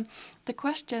 the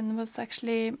question was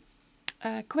actually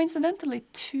coincidentally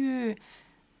two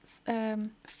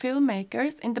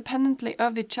filmmakers, independently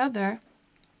of each other,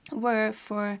 were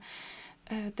for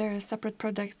their separate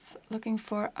projects looking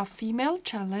for a female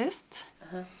cellist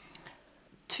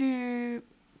to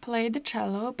play the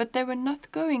cello, but they were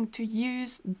not going to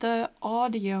use the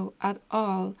audio at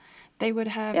all. They would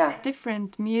have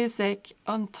different music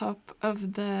on top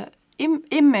of the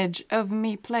image of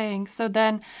me playing. So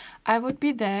then I would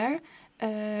be there,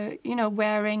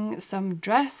 wearing some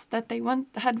dress that they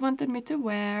had wanted me to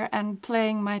wear and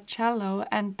playing my cello,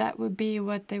 and that would be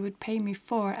what they would pay me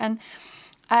for. And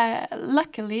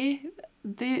luckily,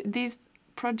 these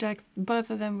projects, both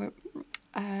of them were,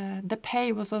 the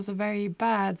pay was also very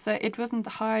bad, so it wasn't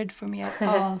hard for me at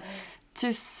all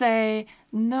to say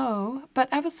no. But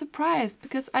I was surprised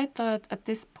because I thought at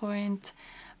this point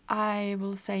I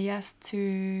will say yes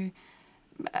to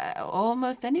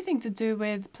almost anything to do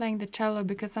with playing the cello,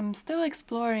 because I'm still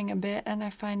exploring a bit and I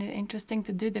find it interesting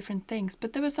to do different things.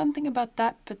 But there was something about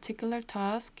that particular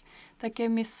task that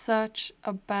gave me such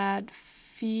a bad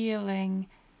feeling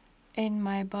in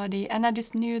my body, and I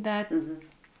just knew that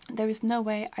there is no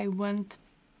way I want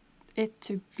it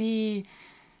to be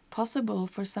possible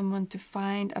for someone to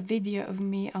find a video of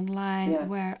me online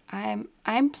where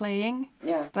I'm playing,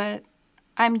 but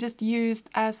I'm just used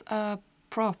as a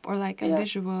prop or like a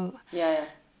visual.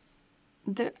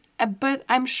 But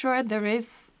I'm sure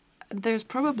there's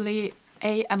probably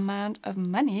a amount of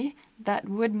money that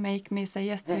would make me say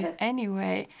yes to it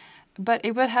anyway, but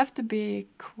it would have to be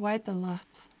quite a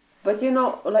lot. But you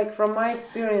know, like from my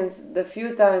experience, the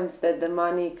few times that the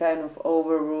money kind of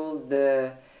overrules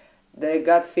the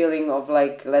gut feeling of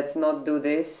like, let's not do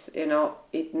this, you know,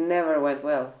 it never went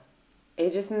well.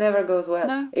 It just never goes well.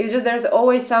 No. It's just, there's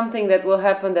always something that will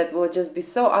happen that will just be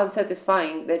so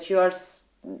unsatisfying that you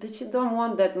don't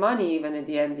want that money even at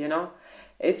the end, you know.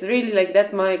 It's really like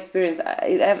that, my experience.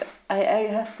 I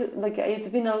have to, like, it's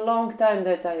been a long time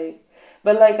that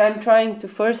but like I'm trying to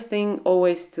first thing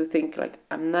always to think like,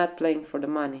 I'm not playing for the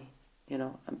money, you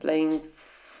know. I'm playing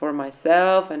for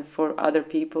myself and for other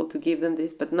people to give them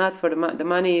this, but not for the money. The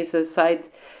money is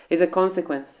a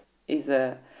consequence,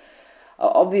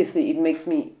 obviously it makes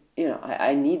me, you know,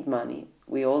 I need money.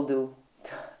 We all do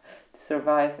to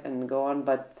survive and go on,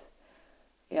 but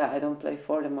I don't play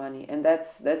for the money, and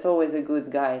that's always a good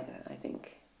guide, I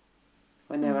think.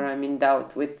 Whenever I'm in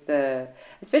doubt with,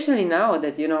 especially now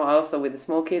that, you know, also with a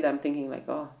small kid, I'm thinking like,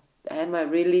 oh, am I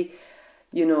really,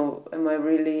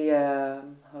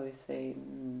 how you say,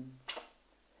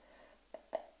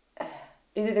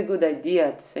 is it a good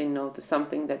idea to say no to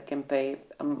something that can pay,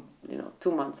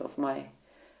 2 months of my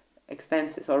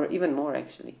expenses, or even more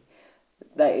actually?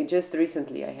 Like just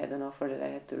recently I had an offer that I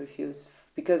had to refuse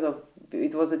because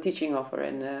it was a teaching offer,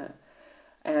 and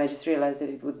I just realized that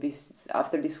it would be,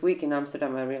 after this week in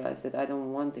Amsterdam, I realized that I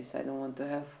don't want this. I don't want to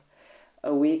have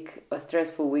a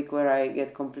stressful week where I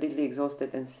get completely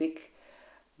exhausted and sick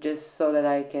just so that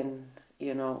I can,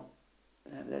 you know,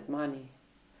 have that money.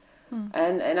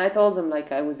 And I told them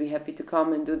like I would be happy to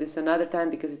come and do this another time,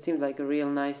 because it seemed like a real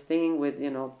nice thing with, you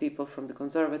know, people from the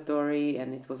conservatory,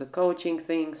 and it was a coaching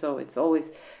thing, so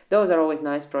those are always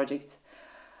nice projects.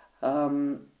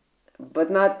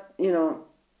 But not, you know,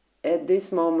 at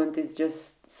this moment it's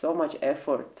just so much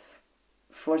effort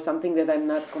for something that I'm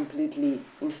not completely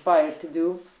inspired to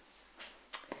do,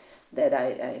 that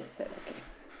I said, okay,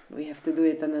 we have to do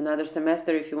it in another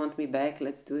semester. If you want me back,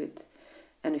 let's do it.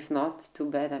 And if not, too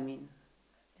bad. I mean,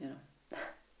 you know.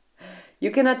 You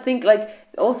cannot think, like,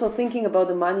 also thinking about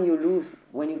the money you lose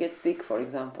when you get sick, for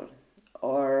example,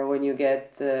 or when you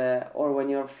get, or when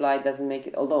your flight doesn't make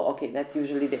it. Although, okay, that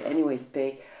usually they anyways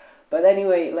pay. But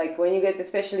anyway, like when you get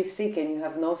especially sick and you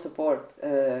have no support,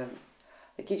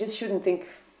 like you just shouldn't think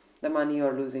the money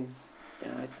you're losing. You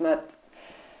know, it's not,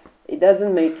 it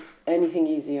doesn't make anything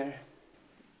easier.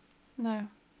 No.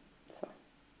 So.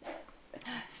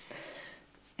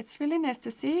 It's really nice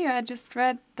to see you. I just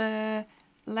read the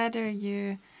letter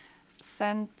you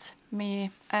sent me,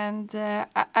 and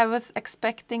I was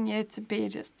expecting you to be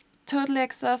just totally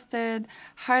exhausted,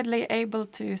 hardly able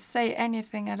to say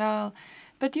anything at all.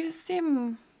 But you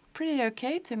seem pretty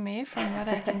okay to me from what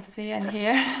I can see and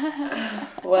hear.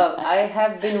 Well, I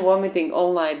have been vomiting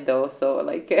all night though, so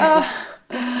like,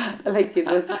 like it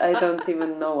was, I don't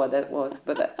even know what that was,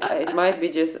 but it might be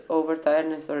just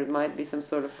overtiredness, or it might be some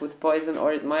sort of food poison,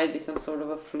 or it might be some sort of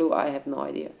a flu. I have no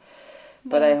idea.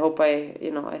 But I hope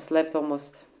I slept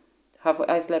almost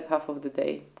I slept half of the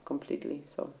day completely.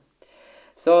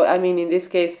 So I mean, in this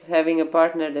case, having a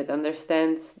partner that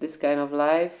understands this kind of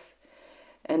life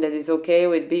and that is okay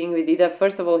with being with Ida.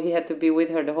 First of all, he had to be with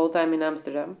her the whole time in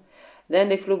Amsterdam. Then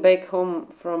they flew back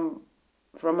home from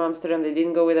Amsterdam. They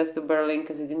didn't go with us to Berlin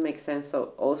because it didn't make sense.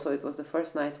 So also it was the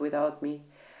first night without me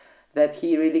that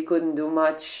he really couldn't do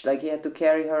much. Like he had to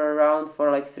carry her around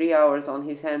for like 3 hours on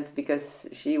his hands because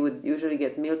she would usually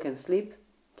get milk and sleep.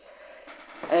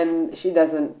 And she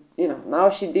doesn't, now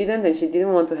she didn't, and she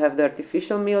didn't want to have the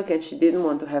artificial milk, and she didn't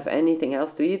want to have anything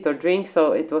else to eat or drink.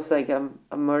 So it was like a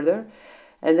murder.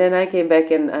 And then I came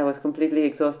back and I was completely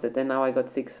exhausted, and now I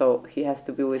got sick, so he has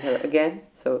to be with her again.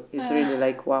 So it's really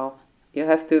like, wow, you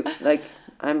have to, like,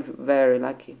 I'm very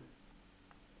lucky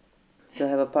to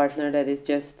have a partner that is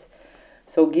just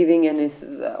so giving and is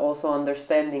also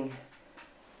understanding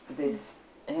this.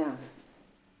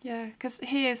 Yeah, because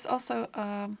he is also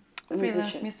a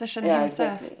freelance musician yeah,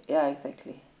 himself. Exactly. Yeah,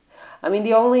 exactly. I mean,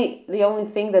 the only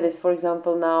thing that is, for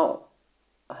example, now,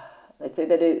 let's say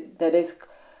that is,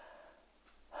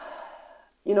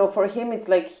 for him, it's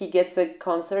like he gets a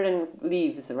concert and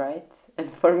leaves, right?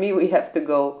 And for me, we have to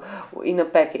go in a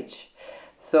package.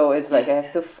 So it's like I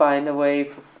have to find a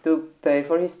way to pay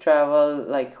for his travel.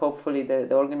 Like hopefully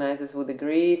the organizers would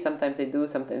agree. Sometimes they do.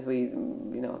 Sometimes we,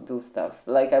 do stuff.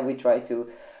 Like we try to,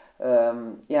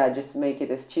 just make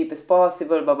it as cheap as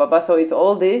possible. Blah blah blah. So it's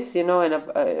all this, and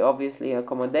obviously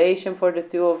accommodation for the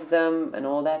two of them and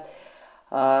all that.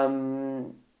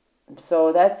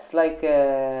 So that's like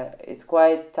it's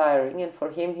quite tiring, and for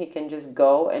him he can just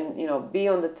go and be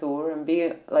on the tour and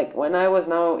be like, when I was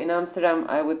now in Amsterdam,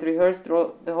 I would rehearse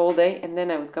the whole day, and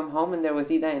then I would come home and there was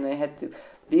Ida, and I had to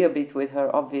be a bit with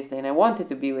her, obviously, and I wanted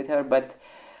to be with her,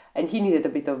 and he needed a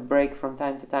bit of break from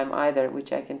time to time either,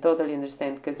 which I can totally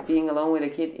understand, because being alone with a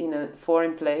kid in a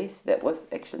foreign place that was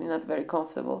actually not very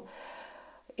comfortable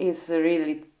is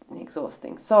really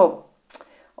exhausting. So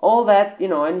all that,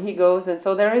 and he goes, and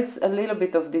so there is a little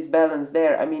bit of disbalance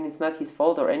there. I mean, it's not his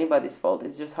fault or anybody's fault,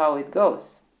 it's just how it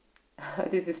goes.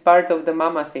 This is part of the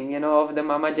mama thing, of the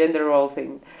mama gender role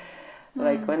thing.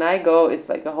 Like when I go, it's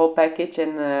like a whole package,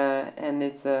 and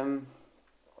it's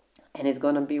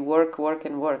gonna be work,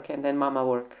 and then mama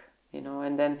work,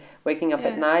 and then waking up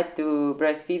at night to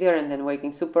breastfeed her, and then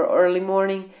waking super early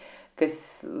morning,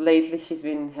 because lately she's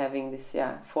been having this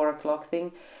 4 o'clock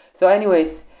thing. So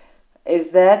anyways,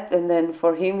 is that, and then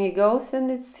for him he goes,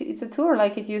 and it's a tour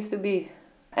like it used to be.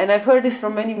 And I've heard this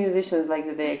from many musicians, like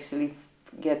that they actually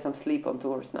get some sleep on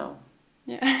tours now.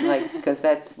 Yeah. Like, because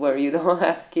that's where you don't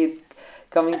have kids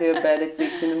coming to your bed at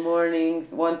 6 a.m,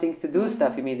 wanting to do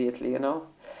stuff immediately,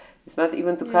 It's not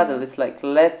even to cuddle, it's like,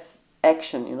 let's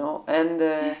action,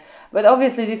 and but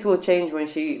obviously this will change when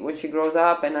she grows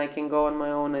up, and I can go on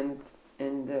my own, and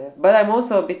but I'm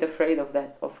also a bit afraid of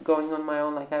that, of going on my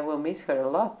own. Like I will miss her a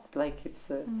lot. Like it's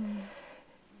so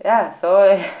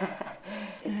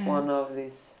it's one of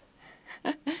these.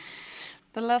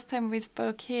 The last time we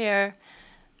spoke here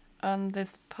on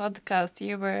this podcast,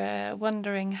 you were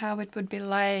wondering how it would be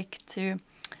like to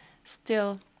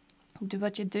still do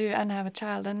what you do and have a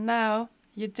child, and now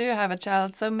you do have a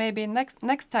child. So maybe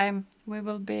next time it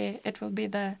will be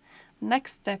the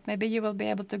next step. Maybe you will be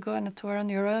able to go on a tour on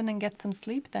your own and get some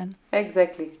sleep then.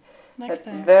 Exactly. Next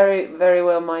time. Very, very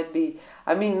well might be.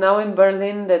 I mean, now in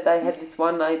Berlin that I had this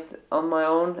one night on my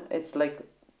own, it's like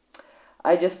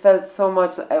I just felt so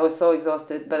much, I was so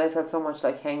exhausted, but I felt so much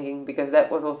like hanging, because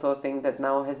that was also a thing that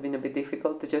now has been a bit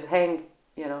difficult, to just hang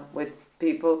with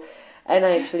people. And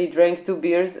I actually drank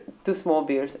 2 small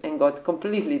beers, and got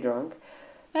completely drunk.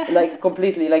 Like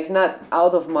completely, like not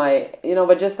out of my,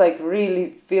 but just like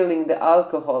really feeling the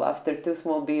alcohol after 2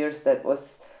 small beers. That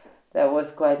was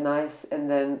quite nice. And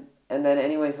then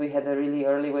anyways, we had a really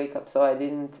early wake up, so I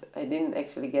didn't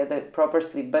actually get a proper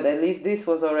sleep. But at least this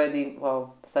was already,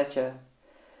 wow, such a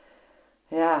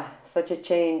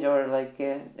change. Or like,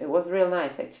 it was real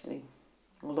nice actually.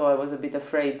 Although I was a bit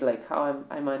afraid, like how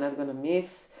am I not gonna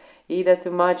miss either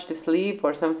too much to sleep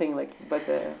or something like. But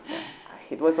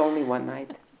it was only one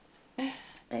night.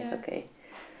 It's Yeah. okay.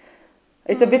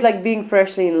 It's a bit like being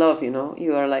freshly in love.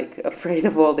 You are like afraid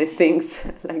of all these things,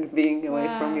 like being away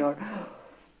from Wow.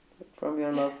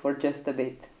 your love for just a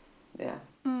bit. Yeah.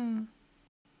 Mm.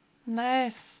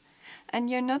 Nice. And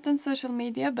you're not on social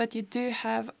media, but you do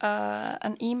have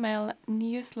an email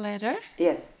newsletter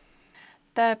Yes.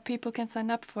 that people can sign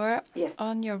up for Yes.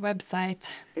 on your website.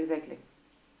 Exactly.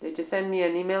 They just send me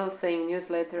an email saying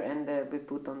newsletter, and we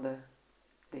put on the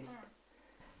list.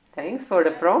 Thanks for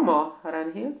the promo,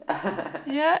 Ranhild.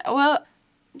 Yeah, well,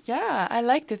 yeah, I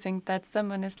like to think that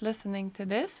someone is listening to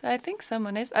this. I think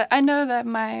someone is. I know that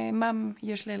my mom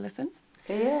usually listens.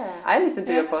 Yeah, I listen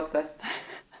to your podcast.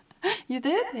 You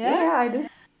did? Yeah, Yeah? I do.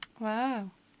 Wow.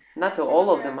 Not to all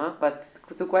of them, but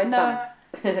to quite some.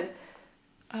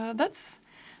 No. That's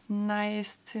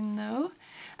nice to know.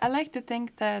 I like to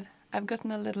think that I've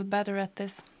gotten a little better at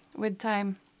this with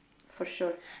time. For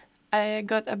sure. I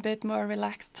got a bit more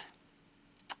relaxed.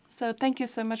 So thank you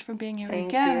so much for being here Thank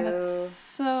again.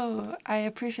 you. I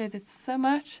appreciate it so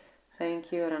much.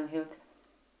 Thank you, Ranhild.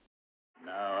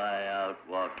 Now I out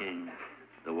walking,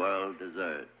 the world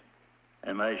desert,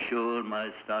 and my shoe and my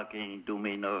stocking do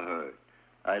me no hurt.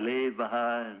 I leave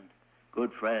behind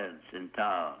good friends in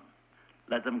town.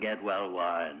 Let them get well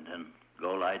wined and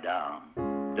go lie down.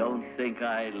 Don't think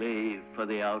I leave for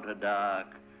the outer dark,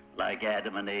 like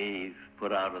Adam and Eve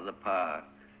put out of the park.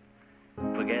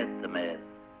 Forget the myth.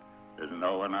 There's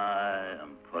no one I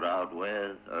am put out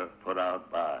with or put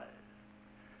out by.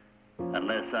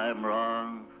 Unless I'm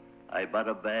wrong, I but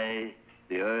obey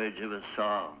the urge of a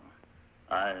song.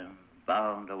 I'm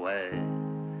bound away,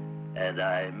 and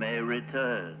I may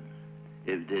return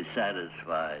if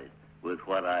dissatisfied with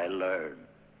what I learned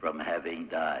from having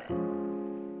died.